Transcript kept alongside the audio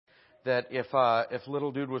that if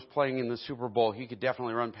little dude was playing in the Super Bowl, he could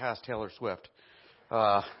definitely run past Taylor Swift.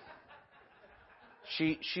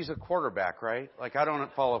 She's a quarterback, right? Like, I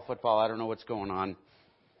don't follow football. I don't know what's going on.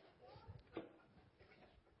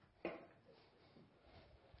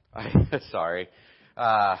 Sorry.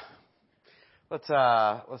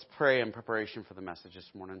 Let's pray in preparation for the message this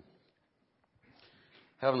morning.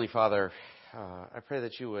 Heavenly Father, I pray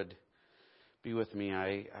that you would be with me.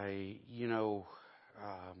 You know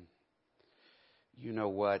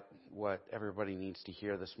what everybody needs to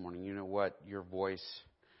hear this morning. You know what your voice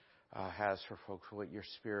has for folks, what your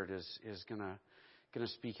Spirit is gonna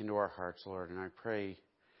speak into our hearts, Lord. And I pray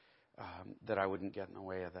that I wouldn't get in the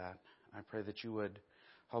way of that. I pray that you would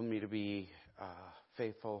help me to be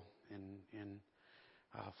faithful in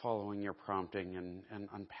following your prompting and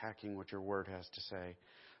unpacking what your Word has to say.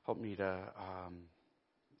 Help me to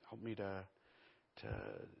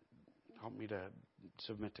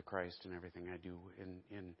submit to Christ in everything I do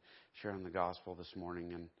in sharing the gospel this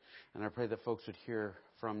morning. And I pray that folks would hear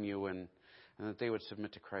from you and that they would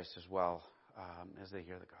submit to Christ as well as they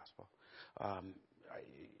hear the gospel.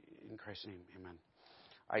 In Christ's name, amen.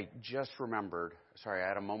 I just remembered, I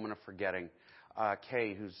had a moment of forgetting.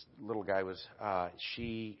 Kay, whose little guy was,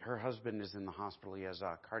 her husband is in the hospital. He has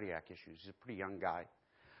cardiac issues. He's a pretty young guy.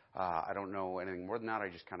 I don't know anything more than that. I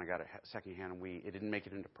just kind of got it secondhand, and it didn't make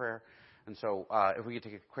it into prayer. And so if we could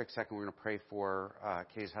take a quick second, we're going to pray for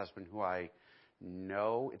Kay's husband, who I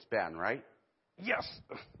know. It's Ben, right? Yes.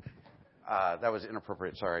 That was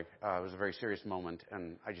inappropriate. Sorry. It was a very serious moment,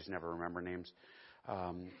 and I just never remember names.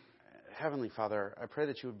 Heavenly Father, I pray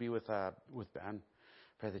that you would be with Ben. I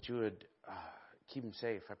pray that you would keep him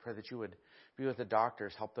safe. I pray that you would be with the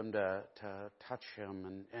doctors, help them to touch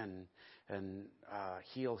him and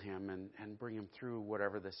heal him and bring him through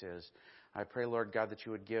whatever this is. I pray, Lord God, that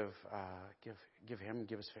you would give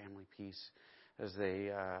his family peace as they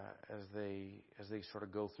sort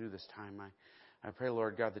of go through this time. I pray,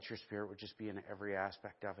 Lord God, that your Spirit would just be in every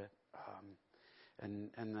aspect of it,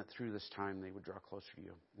 and that through this time they would draw closer to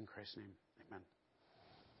you. In Christ's name,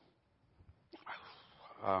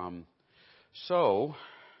 amen. So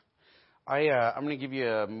I'm going to give you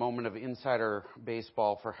a moment of insider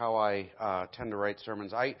baseball for how I tend to write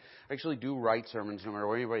sermons. I actually do write sermons no matter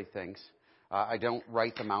what anybody thinks. I don't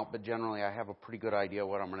write them out, but generally I have a pretty good idea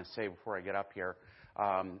what I'm going to say before I get up here.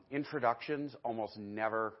 Introductions, almost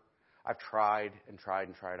never. I've tried.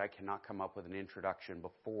 I cannot come up with an introduction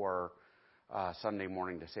before Sunday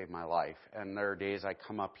morning to save my life. And there are days I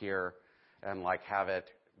come up here and have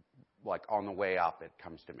it on the way up, it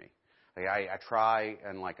comes to me. I try,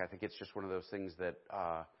 and I think it's just one of those things that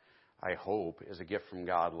I hope is a gift from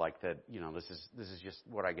God, that this is just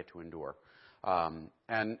what I get to endure. And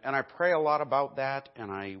I pray a lot about that,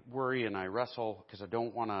 and I worry and I wrestle because I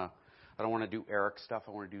don't want to do Eric stuff.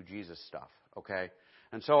 I want to do Jesus stuff. Okay,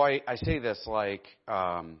 and so I say this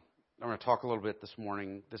I'm going to talk a little bit this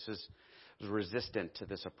morning. This is resistant to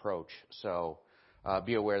this approach, so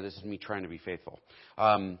be aware this is me trying to be faithful.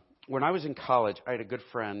 When I was in college, I had a good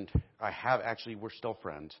friend. We're still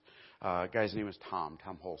friends. Guy's name is Tom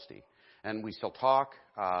Holste. And we still talk.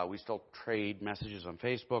 We still trade messages on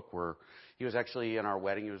Facebook. He was actually in our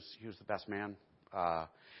wedding. He was the best man.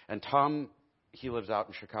 And Tom, he lives out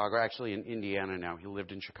in Chicago, actually in Indiana now. He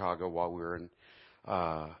lived in Chicago while we were in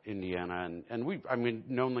Indiana. And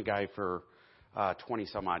known the guy for 20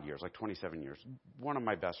 some odd years, 27 years. One of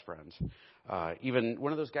my best friends. Even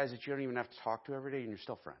one of those guys that you don't even have to talk to every day and you're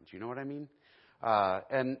still friends. You know what I mean?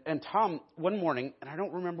 And Tom, one morning, and I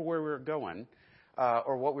don't remember where we were going,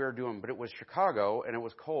 or what we were doing, but it was Chicago and it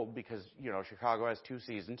was cold because, Chicago has two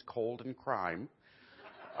seasons, cold and crime.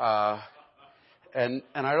 And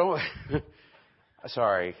I don't,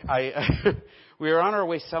 sorry, we were on our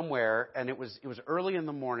way somewhere and it was early in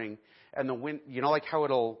the morning and the wind, how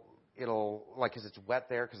it'll because it's wet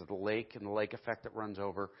there because of the lake and the lake effect that runs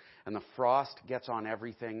over, and the frost gets on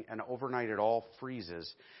everything, and overnight it all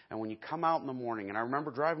freezes. And when you come out in the morning, and I remember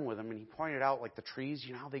driving with him, and he pointed out the trees,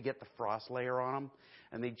 how they get the frost layer on them,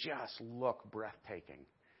 and they just look breathtaking.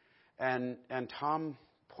 And Tom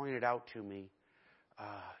pointed out to me,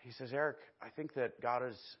 he says, Eric, I think that God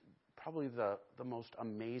is probably the most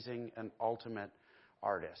amazing and ultimate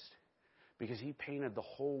artist. Because he painted the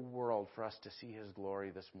whole world for us to see his glory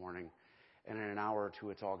this morning. And in an hour or two,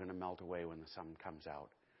 it's all going to melt away when the sun comes out.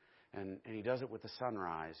 And he does it with the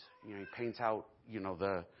sunrise. He paints out,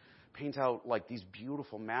 these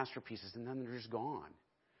beautiful masterpieces, and then they're just gone.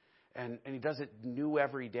 And he does it new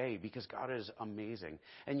every day because God is amazing.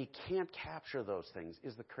 And you can't capture those things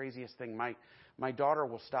is the craziest thing. My daughter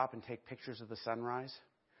will stop and take pictures of the sunrise.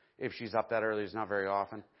 If she's up that early, it's not very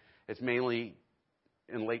often. It's mainly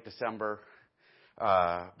in late December.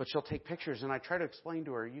 But she'll take pictures, and I try to explain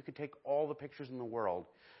to her, you could take all the pictures in the world,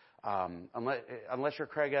 unless you're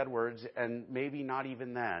Craig Edwards, and maybe not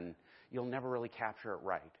even then, you'll never really capture it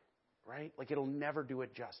right? Like, it'll never do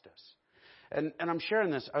it justice. And I'm sharing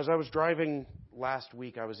this. As I was driving last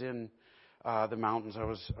week, I was in the mountains. I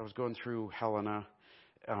was going through Helena,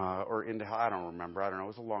 or into, I don't remember. I don't know. It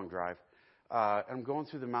was a long drive. And I'm going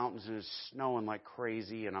through the mountains, and it's snowing like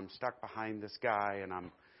crazy, and I'm stuck behind this guy, and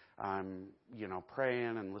I'm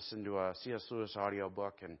praying and listening to a C.S. Lewis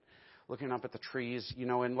audiobook and looking up at the trees,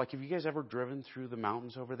 and like, have you guys ever driven through the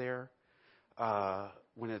mountains over there,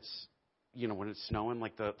 when it's snowing,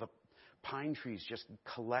 like the pine trees just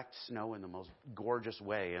collect snow in the most gorgeous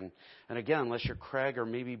way. And again, unless you're Craig or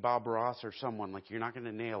maybe Bob Ross or someone, like, you're not going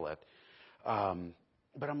to nail it.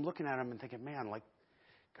 But I'm looking at them and thinking, man, like,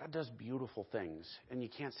 God does beautiful things, and you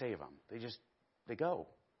can't save them. They go,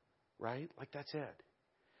 right? Like, that's it.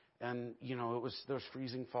 And, there was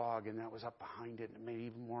freezing fog, and that was up behind it, and it made it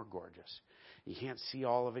even more gorgeous. You can't see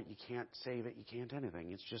all of it. You can't save it. You can't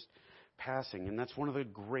anything. It's just passing. And that's one of the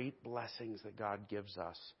great blessings that God gives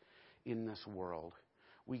us in this world.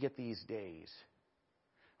 We get these days.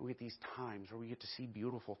 We get these times where we get to see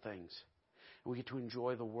beautiful things. And we get to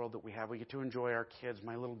enjoy the world that we have. We get to enjoy our kids.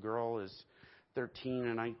 My little girl is 13,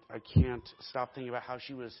 and I can't stop thinking about how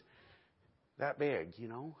she was that big,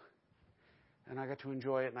 And I get to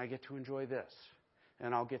enjoy it, and I get to enjoy this.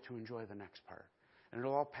 And I'll get to enjoy the next part. And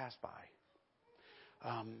it'll all pass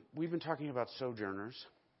by. We've been talking about sojourners.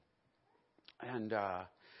 And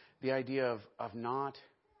the idea of not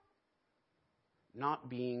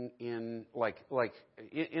being in, like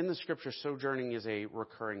in the Scripture, sojourning is a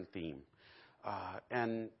recurring theme.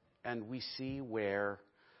 And we see where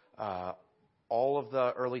all of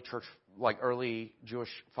the early church, like early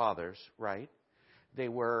Jewish fathers, right? They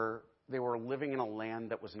were living in a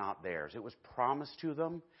land that was not theirs. It was promised to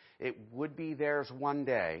them. It would be theirs one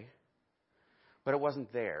day, but it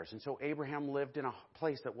wasn't theirs. And so Abraham lived in a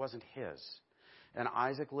place that wasn't his. And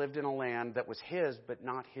Isaac lived in a land that was his, but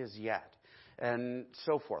not his yet. And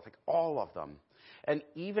so forth, like all of them. And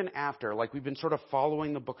even after, like, we've been sort of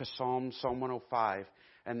following the book of Psalms, Psalm 105,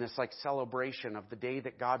 and this like celebration of the day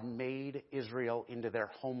that God made Israel into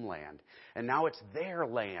their homeland. And now it's their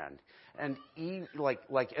land. And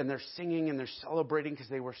and they're singing and they're celebrating because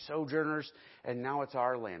they were sojourners, and now it's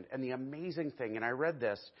our land. And the amazing thing, and I read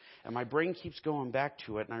this, and my brain keeps going back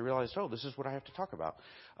to it, and I realized, this is what I have to talk about.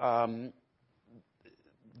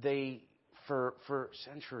 For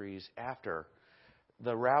centuries after,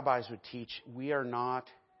 the rabbis would teach,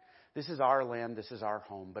 this is our land, this is our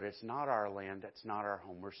home, but it's not our land, it's not our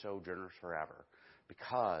home. We're sojourners forever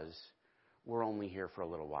because we're only here for a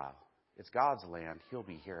little while. It's God's land. He'll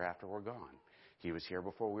be here after we're gone. He was here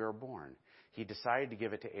before we were born. He decided to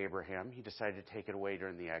give it to Abraham. He decided to take it away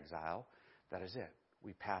during the exile. That is it.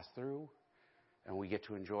 We pass through, and we get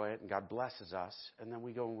to enjoy it, and God blesses us, and then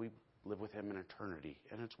we go and we live with him in eternity,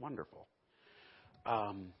 and it's wonderful.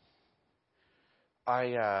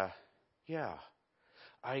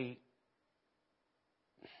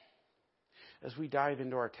 As we dive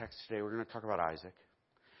into our text today, we're going to talk about Isaac.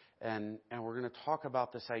 And we're going to talk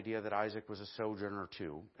about this idea that Isaac was a sojourner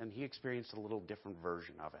too. And he experienced a little different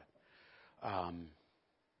version of it.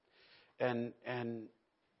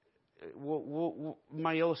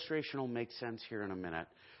 My illustration will make sense here in a minute.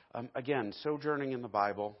 Again, sojourning in the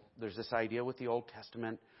Bible, there's this idea with the Old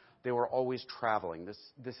Testament. They were always traveling.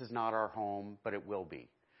 This is not our home, but it will be.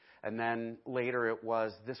 And then later it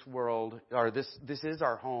was this world, or this is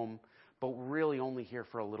our home, but we're really only here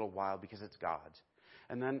for a little while because it's God's.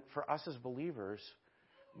 And then for us as believers,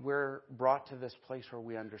 we're brought to this place where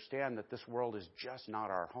we understand that this world is just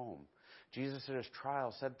not our home. Jesus at his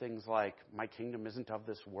trial said things like, my kingdom isn't of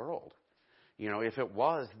this world. If it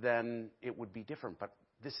was, then it would be different. But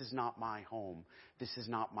this is not my home. This is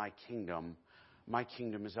not my kingdom. My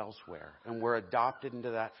kingdom is elsewhere. And we're adopted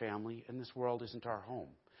into that family, and this world isn't our home.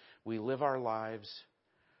 We live our lives.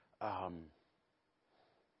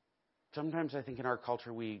 Sometimes I think in our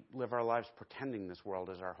culture we live our lives pretending this world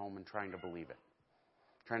is our home and trying to believe it.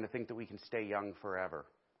 Trying to think that we can stay young forever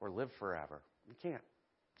or live forever. We can't.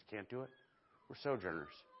 You can't do it. We're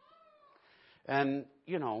sojourners. And,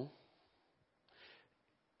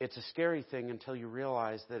 it's a scary thing until you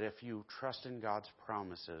realize that if you trust in God's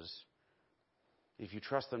promises, if you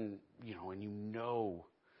trust them, and you know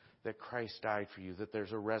that Christ died for you, that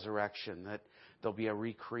there's a resurrection, that there'll be a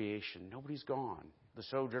recreation, nobody's gone. The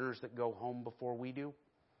sojourners that go home before we do,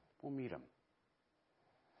 we'll meet them.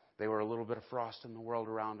 They were a little bit of frost in the world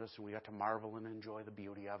around us, and we got to marvel and enjoy the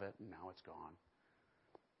beauty of it, and now it's gone.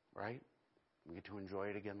 right? We get to enjoy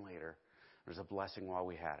it again later. There's a blessing while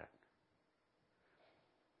we had it.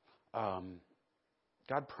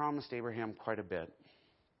 God promised Abraham quite a bit.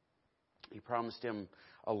 He promised him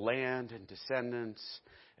a land and descendants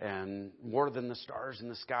and more than the stars in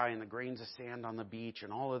the sky and the grains of sand on the beach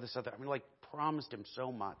and all of this other. Promised him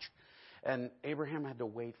so much. And Abraham had to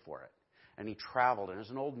wait for it. And he traveled. And as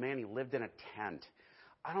an old man, he lived in a tent.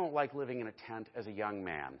 I don't like living in a tent as a young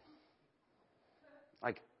man.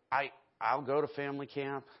 I'll go to family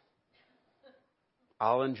camp.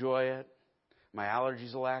 I'll enjoy it. My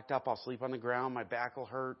allergies will act up. I'll sleep on the ground. My back will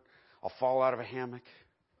hurt. I'll fall out of a hammock.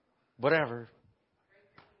 Whatever.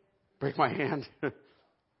 Break my hand.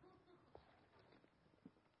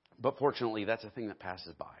 But fortunately, that's a thing that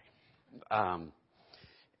passes by.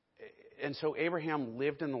 And so Abraham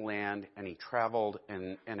lived in the land, and he traveled,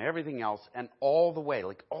 and everything else, and all the way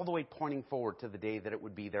pointing forward to the day that it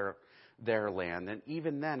would be their land. And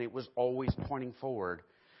even then, it was always pointing forward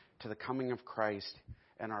to the coming of Christ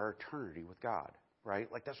and our eternity with God, right?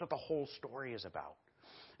 That's what the whole story is about.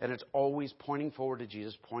 And it's always pointing forward to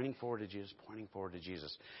Jesus, pointing forward to Jesus, pointing forward to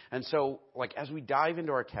Jesus. And so, as we dive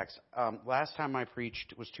into our text, last time I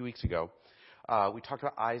preached was 2 weeks ago. We talked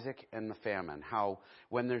about Isaac and the famine. How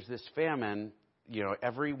when there's this famine,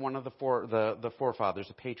 every one of the forefathers,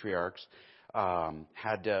 the patriarchs,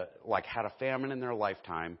 had a famine in their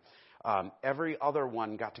lifetime. Every other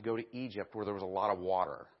one got to go to Egypt where there was a lot of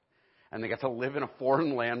water. And they got to live in a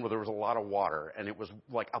foreign land where there was a lot of water. And it was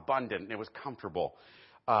abundant and it was comfortable.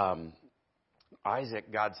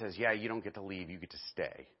 Isaac, God says, yeah, you don't get to leave. You get to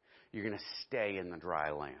stay. You're going to stay in the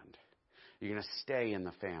dry land. You're going to stay in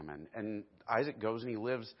the famine. And Isaac goes and he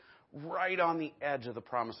lives right on the edge of the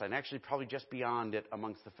promised land. Actually, probably just beyond it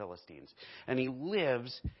amongst the Philistines. And he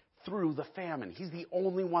lives through the famine. He's the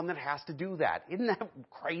only one that has to do that. Isn't that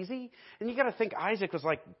crazy? And you got to think Isaac was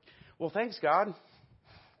like, well, thanks, God.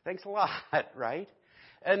 Thanks a lot, right?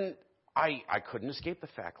 And I couldn't escape the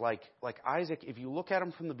fact, like Isaac, if you look at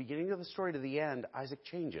him from the beginning of the story to the end, Isaac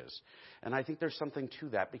changes. And I think there's something to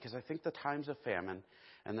that, because I think the times of famine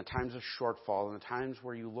and the times of shortfall and the times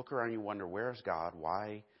where you look around and you wonder, where's God?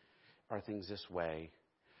 Why are things this way?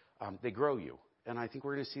 They grow you. And I think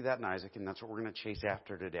we're going to see that in Isaac, and that's what we're going to chase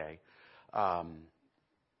after today.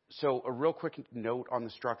 So a real quick note on the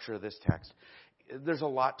structure of this text. There's a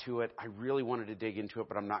lot to it. I really wanted to dig into it,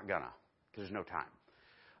 but I'm not going to, because there's no time.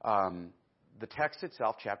 The text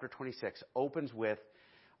itself, chapter 26, opens with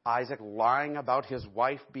Isaac lying about his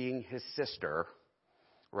wife being his sister,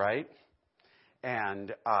 right? And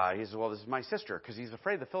he says, well, this is my sister, because he's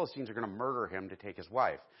afraid the Philistines are going to murder him to take his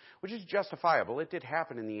wife, which is justifiable. It did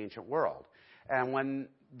happen in the ancient world. And when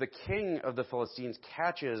the king of the Philistines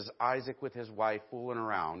catches Isaac with his wife fooling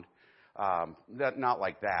around, not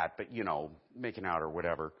like that, but, making out or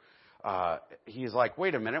whatever, he's like,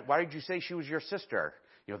 wait a minute, why did you say she was your sister?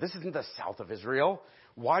 This isn't the south of Israel.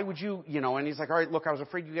 Why would you, and he's like, all right, look, I was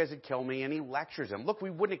afraid you guys would kill me. And he lectures him. Look, we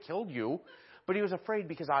wouldn't have killed you. But he was afraid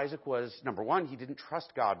because Isaac was, number one, he didn't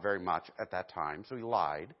trust God very much at that time, so he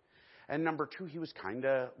lied. And number two, he was kind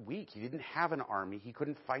of weak. He didn't have an army. He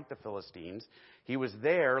couldn't fight the Philistines. He was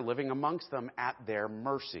there living amongst them at their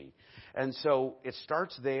mercy. And so it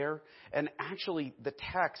starts there. And actually, the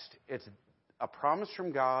text, it's a promise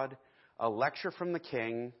from God, a lecture from the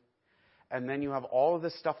king, and then you have all of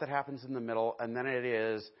this stuff that happens in the middle, and then it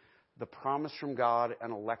is the promise from God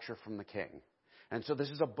and a lecture from the king. And so this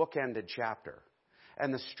is a bookended chapter.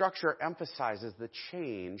 And the structure emphasizes the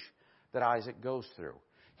change that Isaac goes through.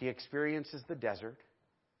 He experiences the desert.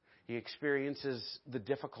 He experiences the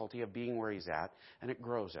difficulty of being where he's at, and it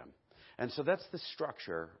grows him. And so that's the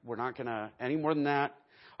structure. We're not going to, any more than that.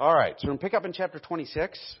 All right, so we're going to pick up in chapter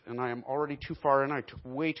 26, and I am already too far in. I took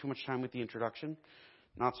way too much time with the introduction.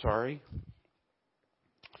 Not sorry.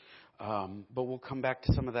 But we'll come back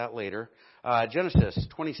to some of that later. Genesis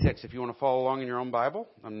 26, if you want to follow along in your own Bible.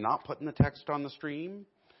 I'm not putting the text on the screen.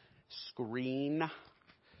 Of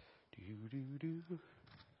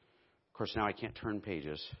course, now I can't turn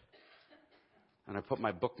pages. And I put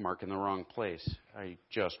my bookmark in the wrong place. I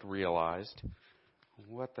just realized.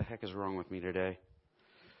 What the heck is wrong with me today?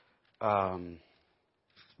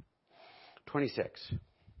 26.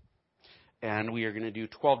 And we are going to do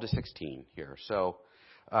 12 to 16 here. So,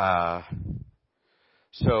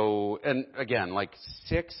 and again,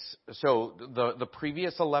 the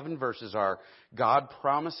previous 11 verses are God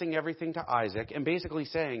promising everything to Isaac and basically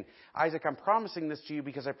saying, Isaac, I'm promising this to you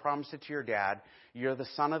because I promised it to your dad. You're the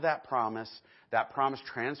son of that promise. That promise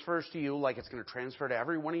transfers to you like it's going to transfer to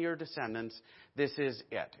every one of your descendants. This is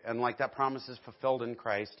it. And that promise is fulfilled in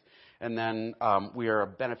Christ. And then we are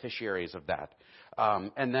beneficiaries of that.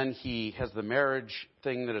 And then he has the marriage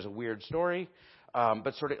thing that is a weird story,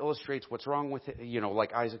 but sort of illustrates what's wrong with it,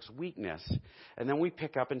 like Isaac's weakness. And then we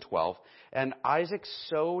pick up in 12. And Isaac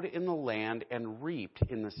sowed in the land and reaped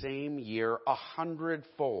in the same year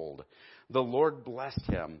 100-fold. The Lord blessed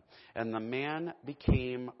him, and the man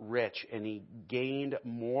became rich, and he gained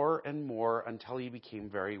more and more until he became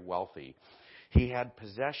very wealthy. He had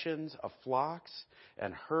possessions of flocks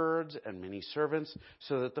and herds and many servants,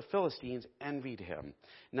 so that the Philistines envied him.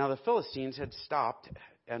 Now the Philistines had stopped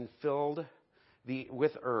and filled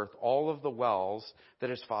with earth all of the wells that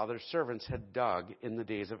his father's servants had dug in the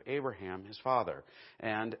days of Abraham, his father.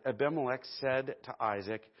 And Abimelech said to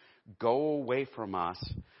Isaac, "Go away from us,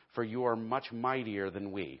 for you are much mightier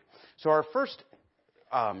than we." So our first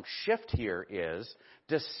shift here is,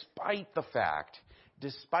 despite the fact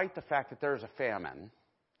that there's a famine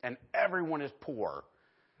and everyone is poor,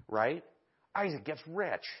 right? Isaac gets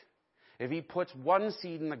rich. If he puts one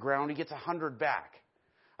seed in the ground, he gets 100 back.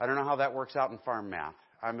 I don't know how that works out in farm math.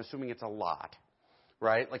 I'm assuming it's a lot,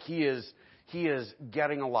 right? Like he is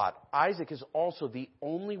getting a lot. Isaac is also the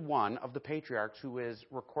only one of the patriarchs who is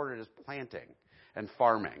recorded as planting and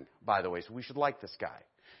farming, by the way. So we should like this guy.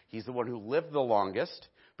 He's the one who lived the longest,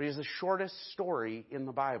 but he has the shortest story in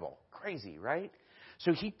the Bible. Crazy, right?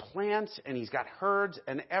 So he plants, and he's got herds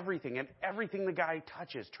and everything the guy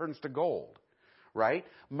touches turns to gold, right?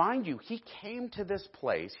 Mind you, he came to this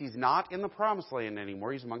place. He's not in the promised land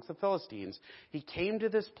anymore. He's amongst the Philistines. He came to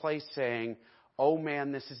this place saying, "Oh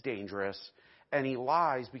man, this is dangerous." And he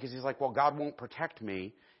lies because he's like, well, God won't protect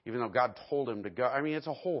me, even though God told him to go. I mean, it's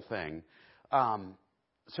a whole thing.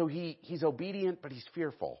 So he's obedient, but he's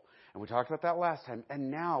fearful. And we talked about that last time. And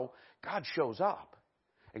now God shows up.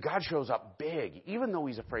 And God shows up big. Even though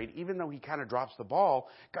he's afraid, even though he kind of drops the ball,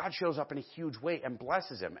 God shows up in a huge way and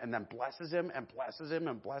blesses him. And then blesses him and blesses him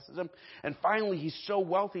and blesses him. And finally, he's so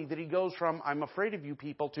wealthy that he goes from, "I'm afraid of you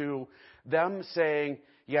people," to them saying,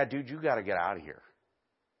 "Yeah, dude, you got to get out of here.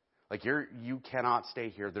 Like, you cannot stay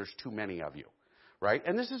here. There's too many of you." Right?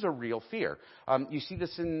 And this is a real fear. You see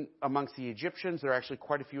this amongst the Egyptians. There are actually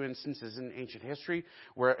quite a few instances in ancient history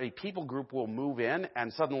where a people group will move in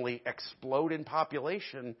and suddenly explode in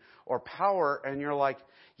population or power, and you're like,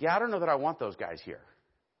 yeah, I don't know that I want those guys here.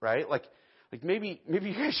 Right? Like maybe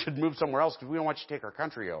you guys should move somewhere else because we don't want you to take our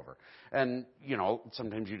country over. And,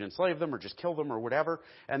 sometimes you'd enslave them or just kill them or whatever.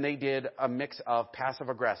 And they did a mix of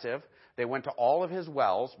passive-aggressive. They went to all of his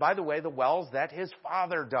wells. By the way, the wells that his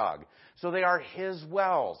father dug. So they are his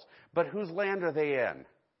wells. But whose land are they in?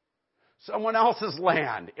 Someone else's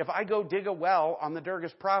land. If I go dig a well on the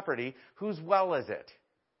Durgis property, whose well is it?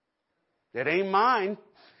 It ain't mine.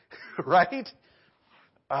 Right?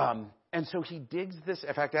 And so he digs this.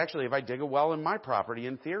 In fact, actually, if I dig a well in my property,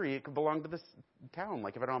 in theory, it could belong to this town.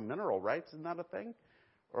 Like if I don't have mineral rights, isn't that a thing?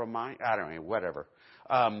 Or a mine? I don't know, whatever.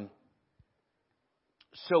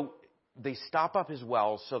 So they stop up his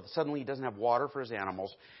wells, so suddenly he doesn't have water for his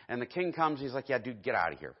animals. And the king comes, he's like, "Yeah, dude, get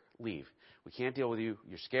out of here. Leave. We can't deal with you.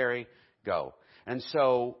 You're scary. Go." And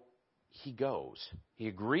so he goes. He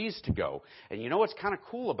agrees to go. And you know what's kind of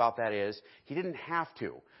cool about that is he didn't have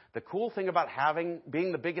to. The cool thing about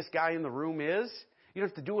being the biggest guy in the room is you don't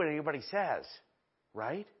have to do what anybody says,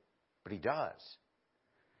 right? But he does.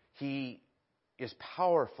 He is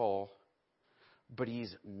powerful, but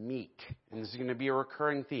he's meek. And this is going to be a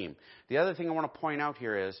recurring theme. The other thing I want to point out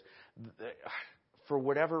here is, for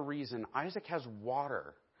whatever reason, Isaac has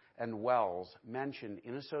water and wells mentioned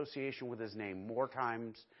in association with his name more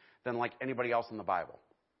times than like anybody else in the Bible.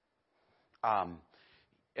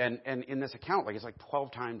 And in this account, it's like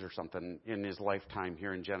 12 times or something in his lifetime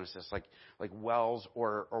here in Genesis, like wells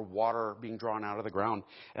or water being drawn out of the ground.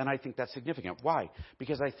 And I think that's significant. Why?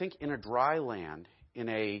 Because I think in a dry land, in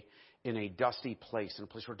a dusty place, in a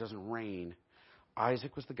place where it doesn't rain,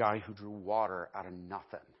 Isaac was the guy who drew water out of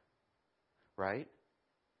nothing. Right?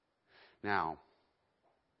 Now,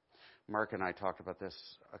 Mark and I talked about this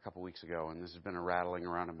a couple weeks ago, and this has been rattling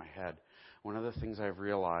around in my head. One of the things I've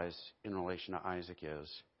realized in relation to Isaac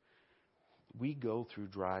is we go through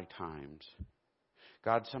dry times.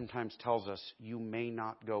 God sometimes tells us, you may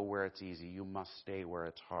not go where it's easy. You must stay where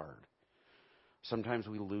it's hard. Sometimes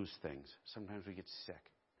we lose things. Sometimes we get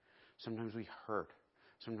sick. Sometimes we hurt.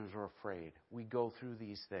 Sometimes we're afraid. We go through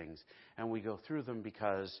these things, and we go through them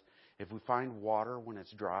because if we find water when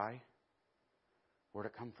it's dry, where'd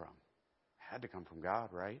it come from? It had to come from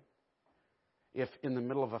God, right? If in the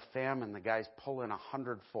middle of a famine, the guy's pulling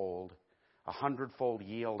 100-fold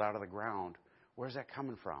yield out of the ground, where's that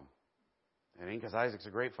coming from? It ain't because Isaac's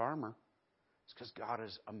a great farmer. It's because God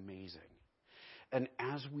is amazing. And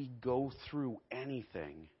as we go through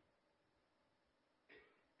anything,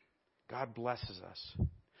 God blesses us.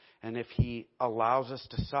 And if he allows us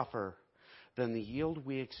to suffer, then the yield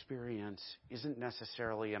we experience isn't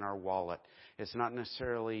necessarily in our wallet. It's not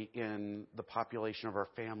necessarily in the population of our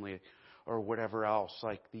family or whatever else.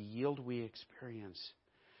 Like, the yield we experience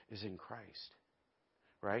is in Christ,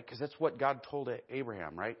 right? Because that's what God told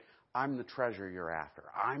Abraham, right? I'm the treasure you're after.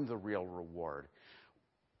 I'm the real reward.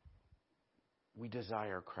 We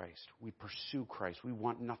desire Christ. We pursue Christ. We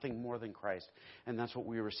want nothing more than Christ. And that's what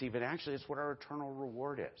we receive. And actually, it's what our eternal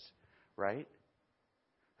reward is, right?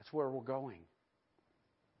 That's where we're going.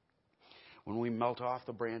 When we melt off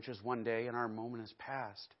the branches one day and our moment is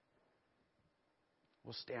past,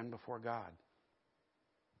 we'll stand before God.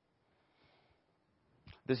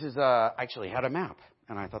 This is, actually had a map,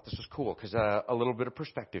 and I thought this was cool because a little bit of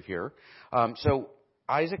perspective here. So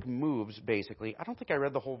Isaac moves, basically. I don't think I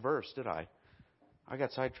read the whole verse, did I? I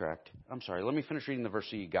got sidetracked. I'm sorry. Let me finish reading the verse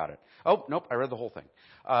so you got it. Oh, nope, I read the whole thing.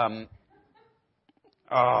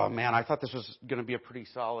 Oh, man, I thought this was going to be a pretty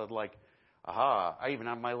solid, like, aha, I even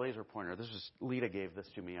have my laser pointer. Lita gave this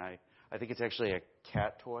to me. I think it's actually a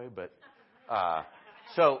cat toy, but,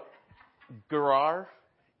 so Gerar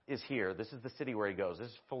is here. This is the city where he goes. This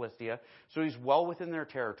is Philistia. So he's well within their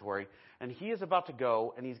territory, and he is about to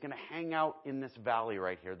go, and he's going to hang out in this valley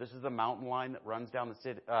right here. This is the mountain line that runs down the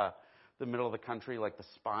city, the middle of the country, like the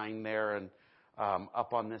spine there, and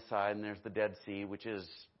up on this side, and there's the Dead Sea, which is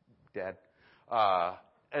dead.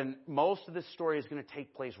 And most of this story is going to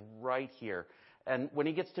take place right here. And when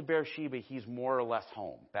he gets to Beersheba, he's more or less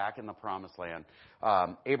home, back in the Promised Land.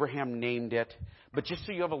 Abraham named it. But just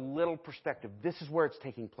so you have a little perspective, this is where it's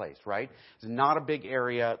taking place, right? It's not a big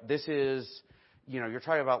area. This is, you're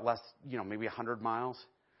talking about less, maybe 100 miles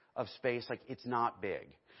of space. Like, it's not big.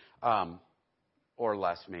 Or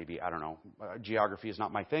less, maybe. I don't know. Geography is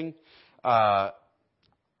not my thing.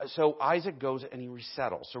 So Isaac goes and he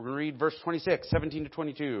resettles. So we're going to read verse 26, 17 to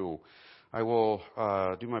 22. I will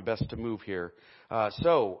do my best to move here.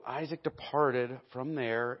 So Isaac departed from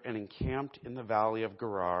there and encamped in the valley of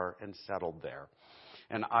Gerar and settled there.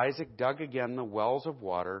 And Isaac dug again the wells of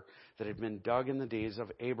water that had been dug in the days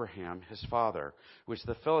of Abraham, his father, which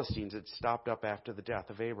the Philistines had stopped up after the death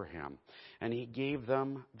of Abraham. And he gave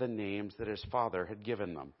them the names that his father had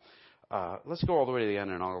given them. Let's go all the way to the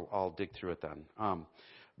end, and I'll dig through it then.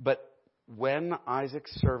 But when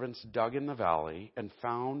Isaac's servants dug in the valley and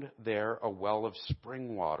found there a well of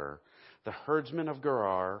spring water, the herdsmen of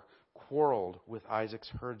Gerar quarreled with Isaac's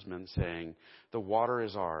herdsmen, saying, "The water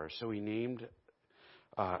is ours." So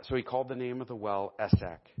he called the name of the well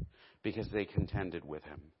Esek, because they contended with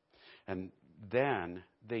him. And then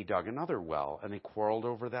they dug another well, and they quarreled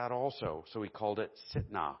over that also. So he called it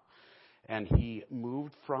Sitnah. And he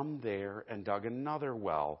moved from there and dug another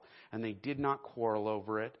well, and they did not quarrel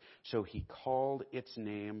over it. So he called its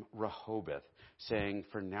name Rehoboth, saying,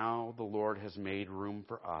 "For now the Lord has made room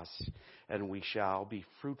for us, and we shall be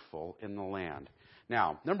fruitful in the land."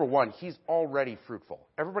 Now, number one, he's already fruitful.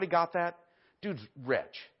 Everybody got that? Dude's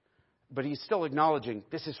rich. But he's still acknowledging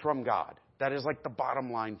this is from God. That is like the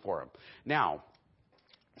bottom line for him. Now,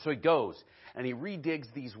 so he goes and he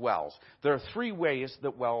redigs these wells. There are three ways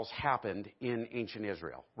that wells happened in ancient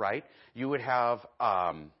Israel, right? You would have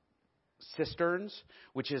cisterns,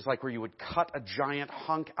 which is like where you would cut a giant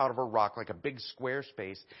hunk out of a rock, like a big square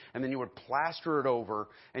space, and then you would plaster it over,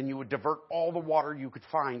 and you would divert all the water you could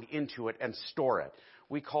find into it and store it.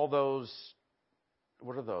 We call those,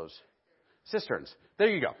 what are those? Cisterns. There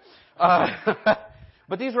you go.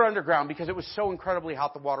 But these were underground because it was so incredibly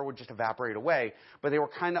hot the water would just evaporate away. But they were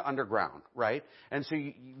kind of underground, right? And so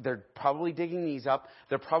they're probably digging these up.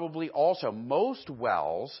 They're probably also, most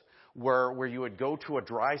wells were where you would go to a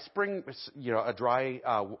dry spring, a dry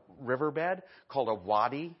riverbed called a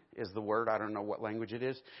wadi is the word. I don't know what language it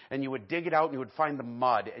is. And you would dig it out and you would find the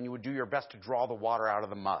mud and you would do your best to draw the water out of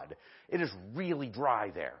the mud. It is really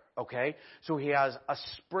dry there, okay? So he has a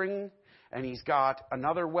spring and he's got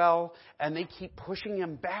another well, and they keep pushing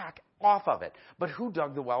him back off of it. But who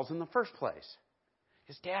dug the wells in the first place?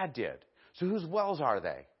 His dad did. So whose wells are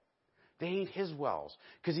they? They ain't his wells,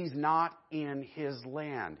 because he's not in his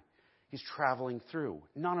land. He's traveling through.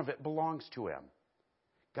 None of it belongs to him.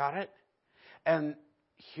 Got it? And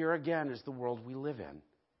here again is the world we live in,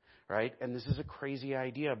 right? And this is a crazy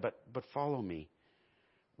idea, but follow me.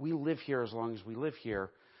 We live here as long as we live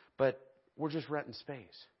here, but we're just renting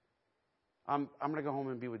space. I'm going to go home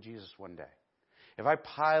and be with Jesus one day. If I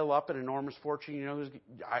pile up an enormous fortune,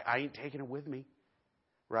 I ain't taking it with me,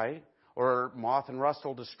 right? Or moth and rust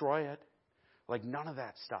will destroy it. Like, none of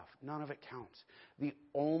that stuff. None of it counts. The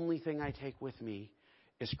only thing I take with me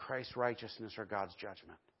is Christ's righteousness or God's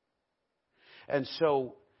judgment. And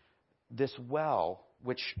so this well,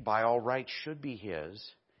 which by all rights should be his,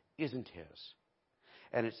 isn't his.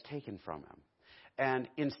 And it's taken from him. And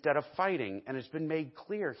instead of fighting, and it's been made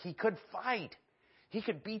clear, he could fight. He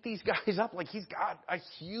could beat these guys up like he's got a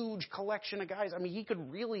huge collection of guys. I mean, he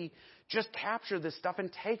could really just capture this stuff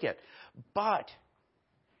and take it. But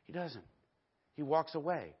he doesn't. He walks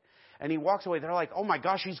away. And he walks away. They're like, oh my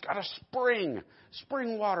gosh, he's got a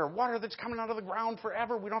spring water that's coming out of the ground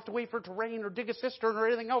forever. We don't have to wait for it to rain or dig a cistern or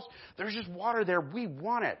anything else. There's just water there. We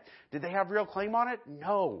want it. Did they have real claim on it?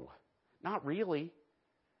 No, not really.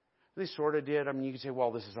 They sort of did. I mean, you could say,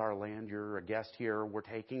 well, this is our land. You're a guest here. We're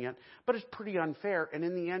taking it. But it's pretty unfair. And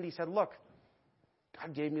in the end, he said, look,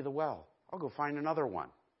 God gave me the well. I'll go find another one.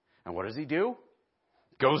 And what does he do?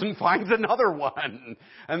 Goes and finds another one.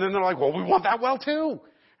 And then they're like, well, we want that well too.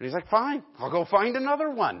 And he's like, fine, I'll go find another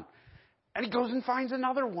one. And he goes and finds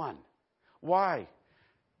another one. Why?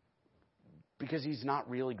 Because he's not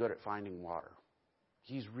really good at finding water.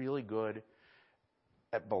 He's really good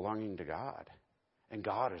at belonging to God. And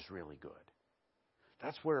God is really good.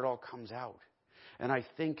 That's where it all comes out. And I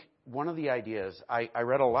think one of the ideas, I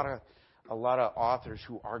read a lot of authors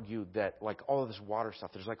who argued that like all of this water stuff,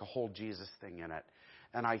 there's like a whole Jesus thing in it.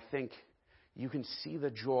 And I think you can see the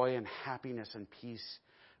joy and happiness and peace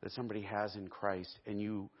that somebody has in Christ, and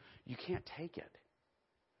you can't take it.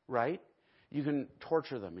 Right? You can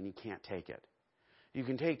torture them and you can't take it. You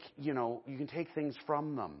can take things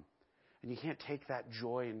from them, and you can't take that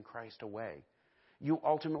joy in Christ away. You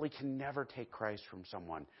ultimately can never take Christ from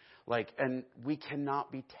someone. And we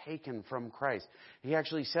cannot be taken from Christ. He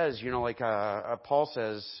actually says, Paul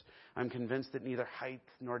says, I'm convinced that neither height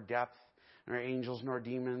nor depth, nor angels nor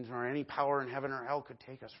demons, nor any power in heaven or hell could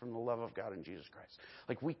take us from the love of God in Jesus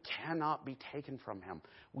Christ. We cannot be taken from him.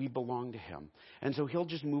 We belong to him. And so he'll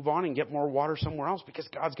just move on and get more water somewhere else because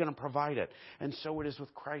God's going to provide it. And so it is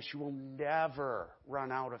with Christ. You will never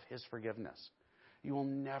run out of his forgiveness. You will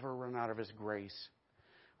never run out of his grace.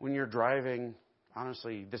 When you're driving,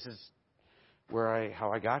 honestly, this is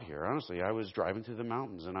how I got here. Honestly, I was driving through the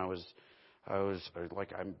mountains, and I was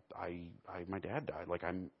my dad died.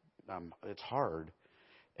 It's hard,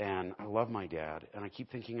 and I love my dad, and I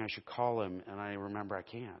keep thinking I should call him, and I remember I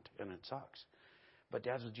can't, and it sucks. But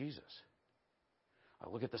Dad's with Jesus. I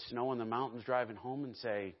look at the snow in the mountains driving home and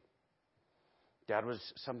say, Dad was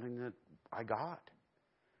something that I got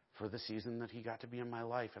for the season that he got to be in my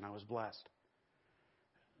life, and I was blessed.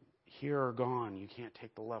 Here or gone, you can't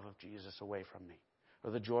take the love of Jesus away from me,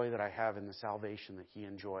 or the joy that I have in the salvation that he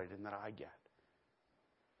enjoyed and that I get,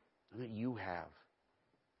 and that you have.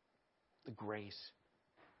 The grace,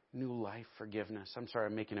 new life, forgiveness. I'm sorry,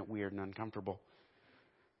 I'm making it weird and uncomfortable.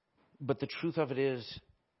 But the truth of it is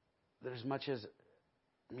that as much as,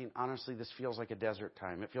 honestly, this feels like a desert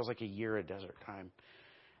time. It feels like a year of desert time.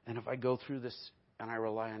 And if I go through this and I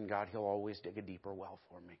rely on God, he'll always dig a deeper well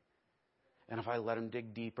for me. And if I let him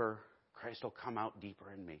dig deeper, Christ will come out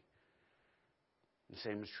deeper in me. The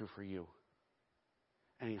same is true for you.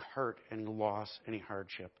 Any hurt, any loss, any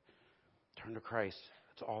hardship, turn to Christ.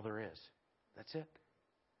 That's all there is. That's it.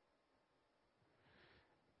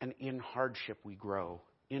 And in hardship we grow.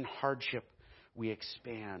 In hardship we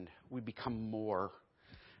expand. We become more.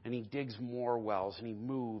 And he digs more wells, and he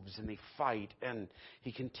moves, and they fight, and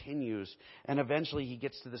he continues. And eventually he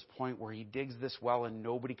gets to this point where he digs this well and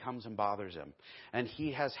nobody comes and bothers him. And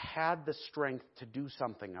he has had the strength to do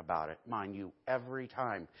something about it, mind you, every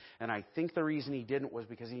time. And I think the reason he didn't was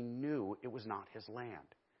because he knew it was not his land.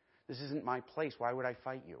 This isn't my place. Why would I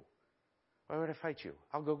fight you? Why would I fight you?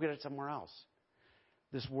 I'll go get it somewhere else.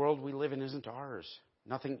 This world we live in isn't ours.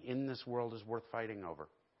 Nothing in this world is worth fighting over.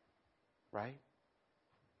 Right?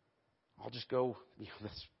 I'll just go,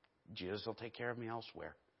 Jesus will take care of me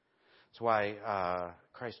elsewhere. That's why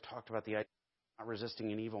Christ talked about the idea of not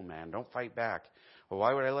resisting an evil man. Don't fight back. Well,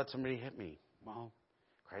 why would I let somebody hit me? Well,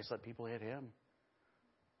 Christ let people hit him.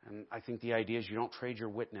 And I think the idea is you don't trade your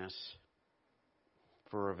witness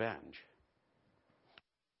for revenge.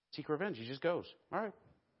 Seek revenge. He just goes. All right,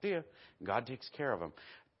 see ya. God takes care of him.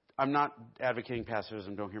 I'm not advocating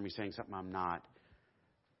pacifism. Don't hear me saying something I'm not.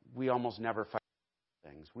 We almost never fight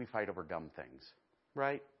things. We fight over dumb things,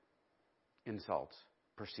 right? Insults,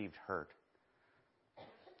 perceived hurt,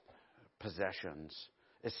 possessions,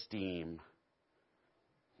 esteem,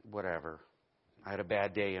 whatever. I had a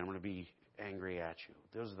bad day and I'm going to be angry at you.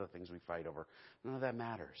 Those are the things we fight over. None of that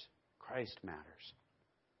matters. Christ matters.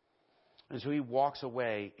 And so he walks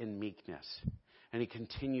away in meekness. And he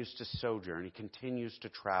continues to sojourn. He continues to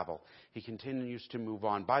travel. He continues to move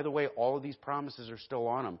on. By the way, all of these promises are still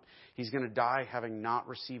on him. He's going to die having not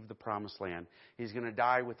received the promised land. He's going to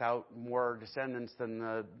die without more descendants than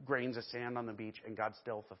the grains of sand on the beach, and God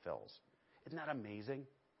still fulfills. Isn't that amazing?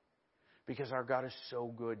 Because our God is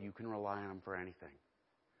so good, you can rely on him for anything.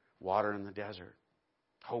 Water in the desert.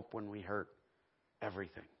 Hope when we hurt.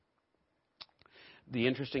 Everything. The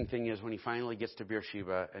interesting thing is when he finally gets to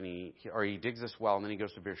Beersheba, and he digs this well, and then he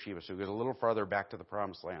goes to Beersheba. So he goes a little farther back to the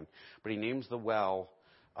promised land. But he names the well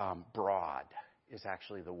Broad is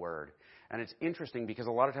actually the word. And it's interesting because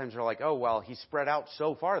a lot of times they're like, oh, well, he spread out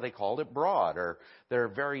so far, they called it broad, or there are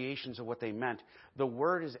variations of what they meant. The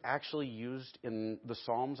word is actually used in the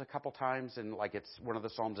Psalms a couple times, and like it's one of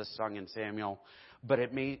the Psalms is sung in Samuel. But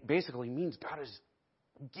it basically means God is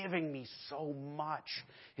giving me so much.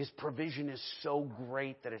 His provision is so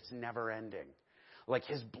great that it's never ending. Like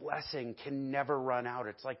his blessing can never run out.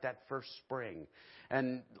 It's like that first spring.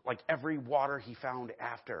 And like every water he found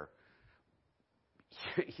after,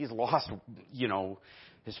 he's lost,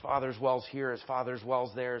 his father's well's here, his father's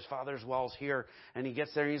well's there, his father's well's here. And he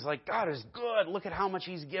gets there and he's like, God is good. Look at how much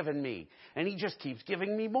he's given me. And he just keeps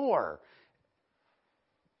giving me more.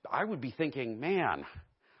 I would be thinking, man,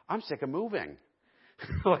 I'm sick of moving.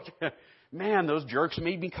 Like, man, those jerks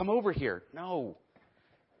made me come over here. No.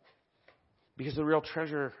 Because the real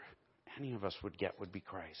treasure any of us would get would be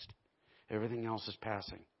Christ. Everything else is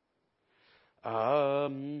passing.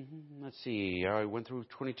 Let's see. I went through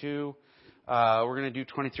 22. We're going to do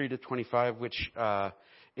 23 to 25, which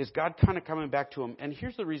is God kind of coming back to him. And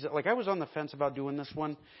here's the reason. Like, I was on the fence about doing this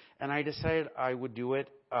one, and I decided I would do it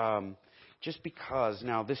just because.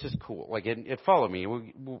 Now, this is cool. Like, it follow me.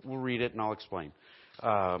 We'll read it, and I'll explain.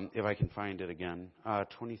 If I can find it again.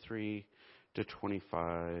 23 to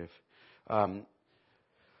 25.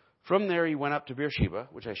 From there he went up to Beersheba,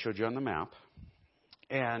 which I showed you on the map.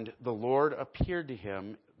 And the Lord appeared to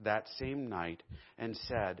him that same night and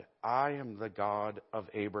said, I am the God of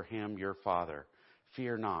Abraham your father.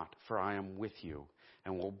 Fear not, for I am with you,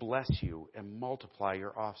 and will bless you and multiply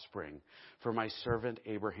your offspring for my servant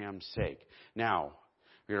Abraham's sake. Now,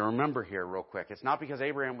 you're going to remember here real quick. It's not because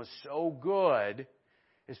Abraham was so good.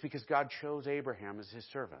 It's because God chose Abraham as his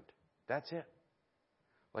servant. That's it.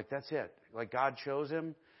 Like, that's it. Like, God chose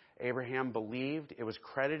him. Abraham believed. It was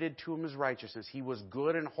credited to him as righteousness. He was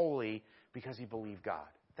good and holy because he believed God.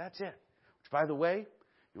 That's it. Which, by the way,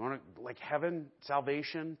 you want to, like heaven,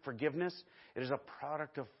 salvation, forgiveness, it is a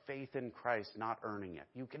product of faith in Christ, not earning it.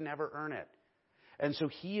 You can never earn it. And so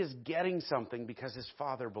he is getting something because his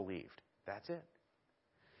father believed. That's it.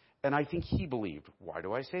 And I think he believed. Why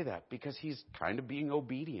do I say that? Because he's kind of being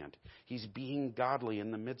obedient. He's being godly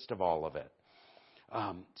in the midst of all of it.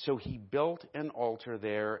 So he built an altar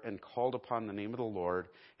there and called upon the name of the Lord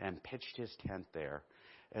and pitched his tent there.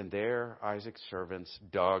 And there Isaac's servants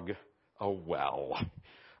dug a well.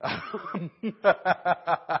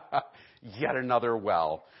 Yet another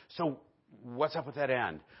well. So what's up with that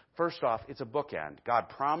end? First off, it's a bookend. God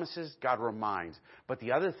promises, God reminds. But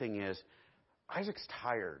the other thing is, Isaac's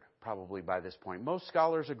tired probably by this point. Most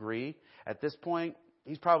scholars agree at this point,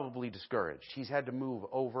 he's probably discouraged. He's had to move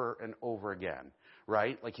over and over again.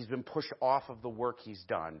 Right? Like he's been pushed off of the work he's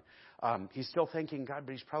done. He's still thanking God,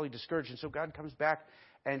 but he's probably discouraged. And so God comes back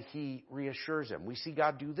and he reassures him. We see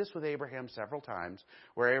God do this with Abraham several times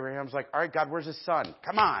where Abraham's like, all right, God, where's his son?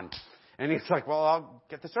 Come on. And he's like, well, I'll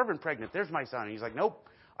get the servant pregnant. There's my son. And he's like, nope,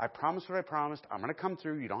 I promised what I promised. I'm going to come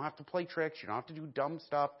through. You don't have to play tricks. You don't have to do dumb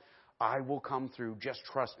stuff. I will come through. Just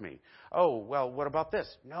trust me. Oh, well, what about this?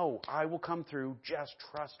 No, I will come through. Just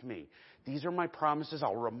trust me. These are my promises.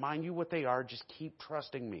 I'll remind you what they are. Just keep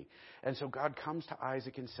trusting me. And so God comes to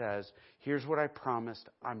Isaac and says, here's what I promised.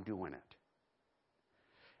 I'm doing it.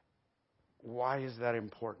 Why is that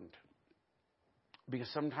important? Because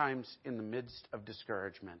sometimes in the midst of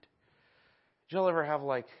discouragement, did y'all ever have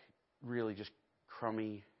like really just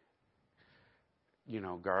crummy,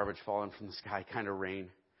 garbage falling from the sky kind of rain?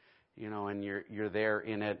 And you're there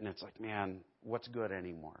in it, and it's like, man, what's good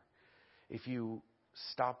anymore? If you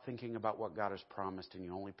stop thinking about what God has promised and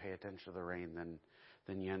you only pay attention to the rain,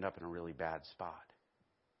 then you end up in a really bad spot.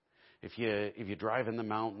 If you drive in the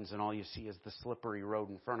mountains and all you see is the slippery road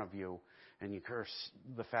in front of you, and you curse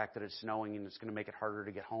the fact that it's snowing and it's going to make it harder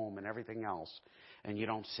to get home and everything else, and you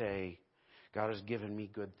don't say, God has given me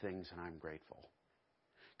good things and I'm grateful.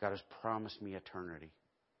 God has promised me eternity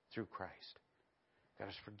through Christ. God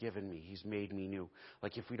has forgiven me. He's made me new.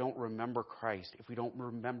 Like if we don't remember Christ, if we don't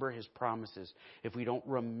remember his promises, if we don't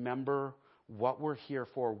remember what we're here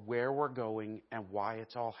for, where we're going, and why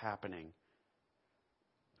it's all happening,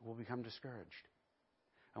 we'll become discouraged.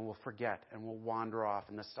 and we'll forget and we'll wander off,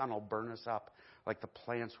 and the sun will burn us up like the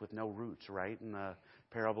plants with no roots, right? In the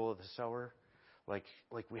parable of the sower. Like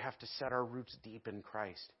we have to set our roots deep in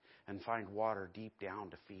Christ and find water deep down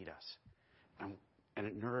to feed us. And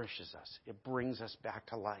it nourishes us. It brings us back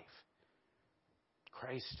to life.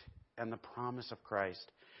 Christ and the promise of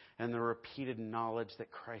Christ and the repeated knowledge that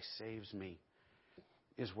Christ saves me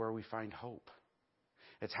is where we find hope.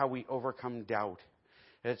 It's how we overcome doubt.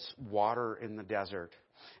 It's water in the desert.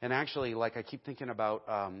 And actually, like I keep thinking about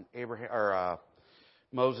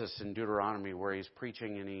Moses in Deuteronomy, where he's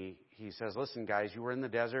preaching and he says, listen, guys, you were in the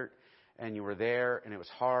desert and you were there and it was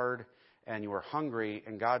hard and you were hungry,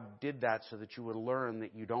 and God did that so that you would learn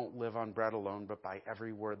that you don't live on bread alone, but by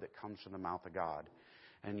every word that comes from the mouth of God.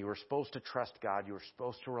 And you were supposed to trust God. You were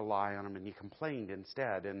supposed to rely on Him, and you complained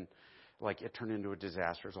instead. And it turned into a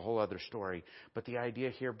disaster. It's a whole other story. But the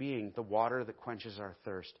idea here being the water that quenches our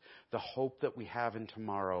thirst, the hope that we have in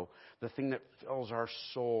tomorrow, the thing that fills our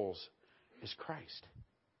souls is Christ.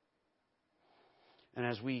 And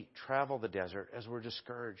as we travel the desert, as we're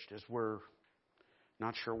discouraged, as we're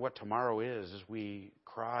not sure what tomorrow is, as we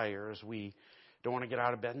cry or as we don't want to get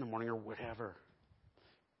out of bed in the morning or whatever,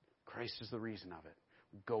 Christ is the reason of it.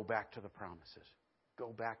 Go back to the promises. Go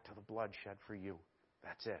back to the blood shed for you.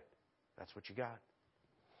 That's it. That's what you got.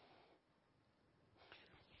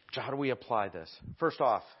 So how do we apply this? First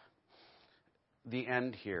off, the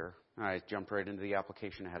end here. I jumped right into the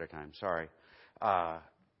application ahead of time. Sorry.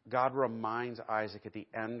 God reminds Isaac at the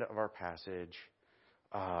end of our passage,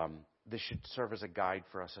 this should serve as a guide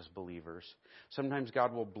for us as believers. Sometimes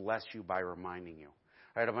God will bless you by reminding you.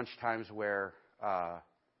 I had a bunch of times where, I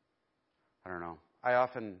don't know, I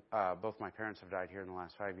often, both my parents have died here in the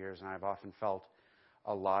last 5 years, and I've often felt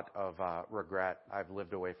a lot of regret. I've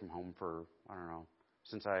lived away from home for,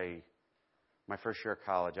 since my first year of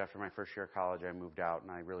college. After my first year of college, I moved out,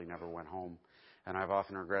 and I really never went home. And I've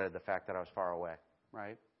often regretted the fact that I was far away,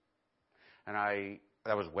 right? And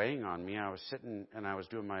that was weighing on me. I was sitting, and I was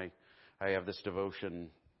doing I have this devotion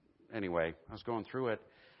anyway. I was going through it,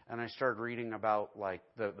 and I started reading about,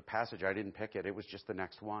 the passage. I didn't pick it. It was just the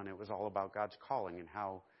next one. It was all about God's calling and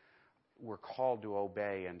how we're called to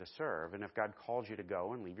obey and to serve. And if God calls you to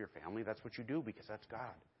go and leave your family, that's what you do because that's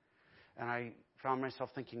God. And I found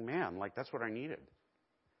myself thinking, man, that's what I needed.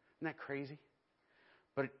 Isn't that crazy?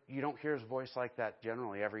 But you don't hear His voice like that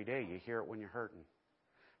generally every day. You hear it when you're hurting.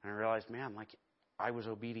 And I realized, man, I was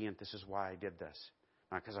obedient. This is why I did this.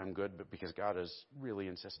 Not because I'm good, but because God is really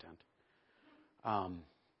insistent.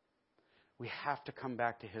 We have to come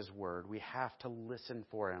back to His Word. We have to listen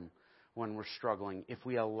for Him when we're struggling. If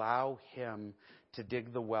we allow Him to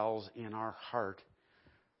dig the wells in our heart,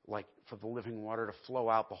 for the living water to flow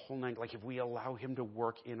out the whole night, if we allow Him to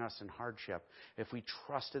work in us in hardship, if we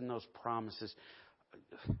trust in those promises,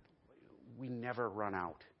 we never run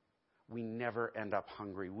out. We never end up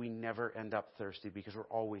hungry. We never end up thirsty because we're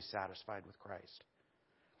always satisfied with Christ.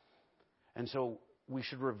 And so we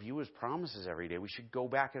should review His promises every day. We should go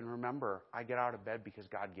back and remember, I get out of bed because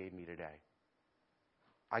God gave me today.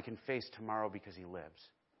 I can face tomorrow because He lives.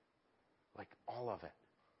 All of it.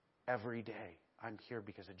 Every day. I'm here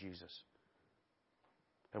because of Jesus.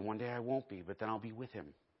 And one day I won't be, but then I'll be with Him.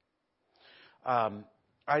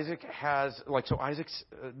 Isaac has, Isaac's,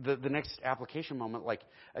 the next application moment,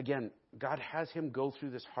 again, God has him go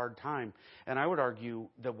through this hard time. And I would argue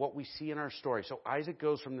that what we see in our story, so Isaac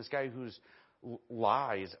goes from this guy who's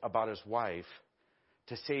lies about his wife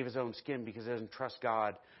to save his own skin because he doesn't trust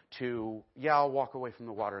God to, I'll walk away from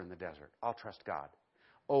the water in the desert. I'll trust God.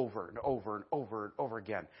 Over and over and over and over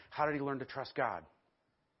again. How did he learn to trust God?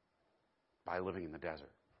 By living in the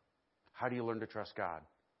desert. How do you learn to trust God?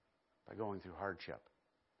 By going through hardship.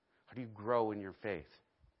 How do you grow in your faith?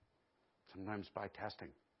 Sometimes by testing,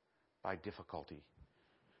 by difficulty.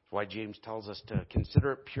 That's why James tells us to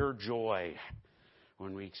consider it pure joy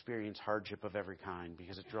when we experience hardship of every kind,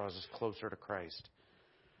 because it draws us closer to Christ.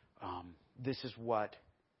 This is what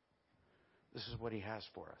He has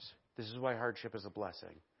for us. This is why hardship is a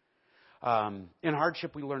blessing. In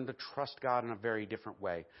hardship, we learn to trust God in a very different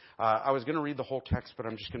way. I was going to read the whole text, but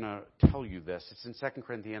I'm just going to tell you this. It's in 2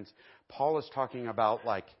 Corinthians. Paul is talking about,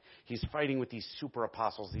 he's fighting with these super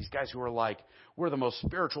apostles, these guys who are we're the most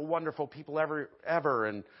spiritual, wonderful people ever.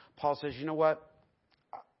 And Paul says, you know what?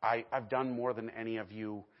 I've done more than any of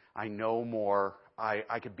you. I know more.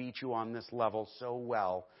 I could beat you on this level so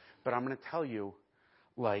well. But I'm going to tell you,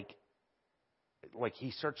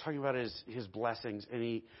 he starts talking about his blessings,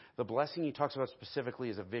 and the blessing he talks about specifically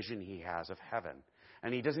is a vision he has of heaven.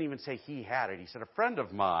 And he doesn't even say he had it. He said a friend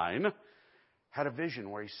of mine had a vision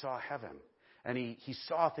where he saw heaven. And he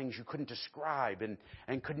saw things you couldn't describe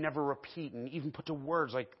and could never repeat and even put to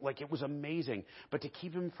words like it was amazing. But to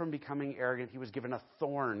keep him from becoming arrogant, he was given a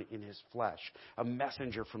thorn in his flesh, a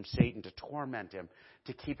messenger from Satan to torment him,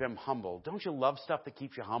 to keep him humble. Don't you love stuff that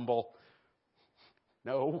keeps you humble?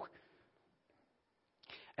 No.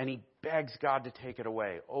 And he begs God to take it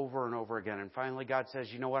away over and over again. And finally God says,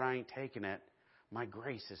 you know what, I ain't taking it. My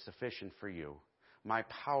grace is sufficient for you. My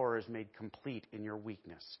power is made complete in your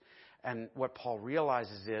weakness. And what Paul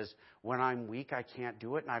realizes is, when I'm weak, I can't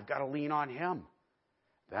do it, and I've got to lean on him.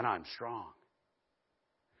 Then I'm strong.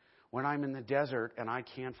 When I'm in the desert and I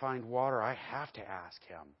can't find water, I have to ask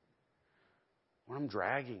him. When I'm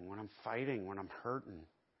dragging, when I'm fighting, when I'm hurting,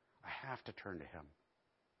 I have to turn to him.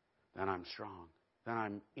 Then I'm strong. Then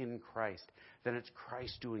I'm in Christ. Then it's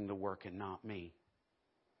Christ doing the work and not me.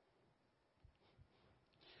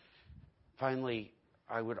 Finally,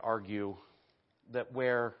 I would argue that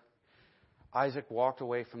where Isaac walked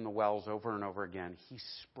away from the wells over and over again, he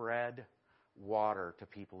spread water to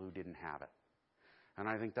people who didn't have it. And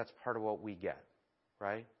I think that's part of what we get,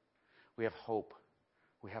 right? We have hope.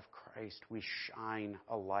 We have Christ. We shine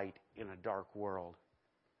a light in a dark world.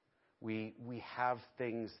 We have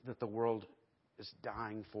things that the world is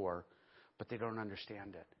dying for, but they don't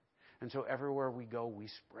understand it. And so everywhere we go, we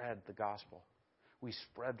spread the gospel. We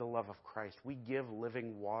spread the love of Christ. We give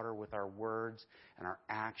living water with our words and our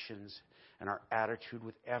actions and our attitude,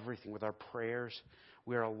 with everything, with our prayers.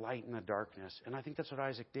 We are a light in the darkness. And I think that's what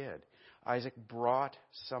Isaac did. Isaac brought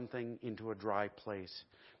something into a dry place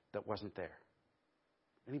that wasn't there.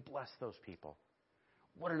 And he blessed those people.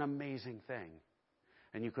 What an amazing thing.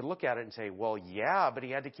 And you could look at it and say, well, yeah, but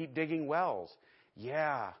he had to keep digging wells.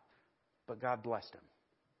 Yeah, but God blessed him.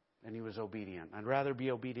 And he was obedient. I'd rather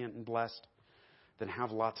be obedient and blessed than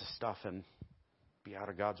have lots of stuff and be out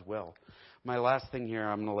of God's will. My last thing here,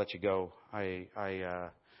 I'm going to let you go. I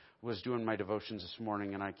was doing my devotions this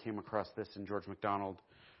morning, and I came across this in George MacDonald.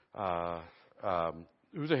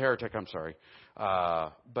 It was a heretic, I'm sorry.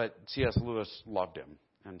 But C.S. Lewis loved him.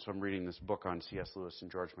 And so I'm reading this book on C.S. Lewis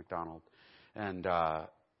and George MacDonald. And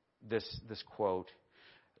this quote,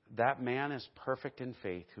 that man is perfect in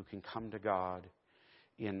faith who can come to God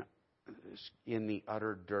in the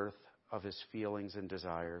utter dearth of his feelings and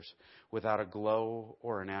desires, without a glow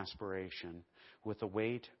or an aspiration, with the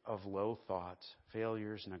weight of low thoughts,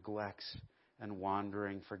 failures, neglects, and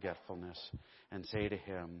wandering forgetfulness, and say to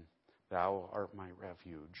him, thou art my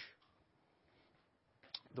refuge.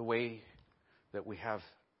 The way that we have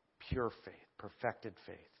pure faith, perfected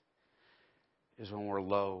faith, is when we're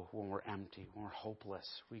low, when we're empty, when we're hopeless.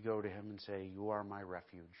 We go to him and say, you are my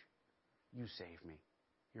refuge. You save me.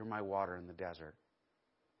 You're my water in the desert.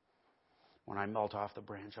 When I melt off the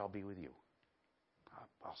branch, I'll be with you.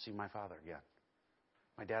 I'll see my father again.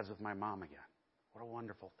 My dad's with my mom again. What a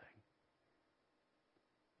wonderful thing.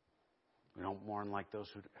 We don't mourn like those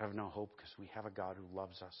who have no hope, because we have a God who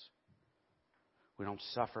loves us. We don't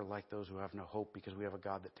suffer like those who have no hope, because we have a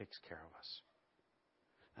God that takes care of us.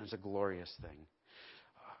 And it's a glorious thing.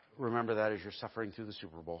 Remember that as you're suffering through the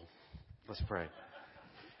Super Bowl. Let's pray.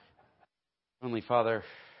 Heavenly Father,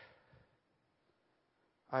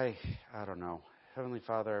 I don't know. Heavenly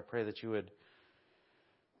Father, I pray that you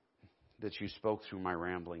spoke through my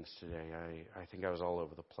ramblings today. I think I was all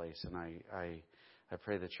over the place, and I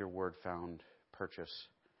pray that your word found purchase,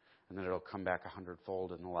 and that it'll come back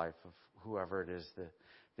 100-fold in the life of whoever it is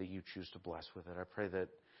that you choose to bless with it. I pray that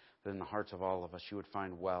in the hearts of all of us you would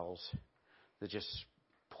find wells that just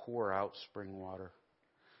pour out spring water.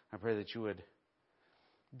 I pray that you would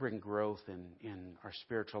bring growth in our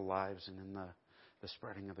spiritual lives and in the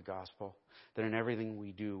spreading of the gospel. That in everything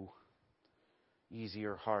we do, easy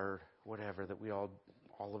or hard, whatever, that we all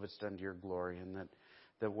of it's done to your glory, and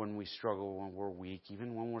that when we struggle, when we're weak,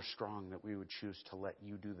 even when we're strong, that we would choose to let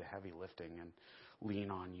you do the heavy lifting and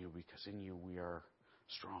lean on you, because in you we are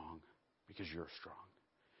strong, because you're strong.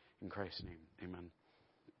 In Christ's name, amen.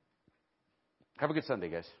 Have a good Sunday,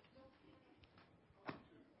 guys.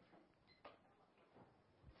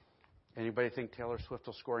 Anybody think Taylor Swift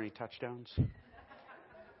will score any touchdowns?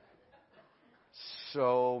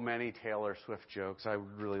 So many Taylor Swift jokes. I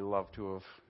would really love to have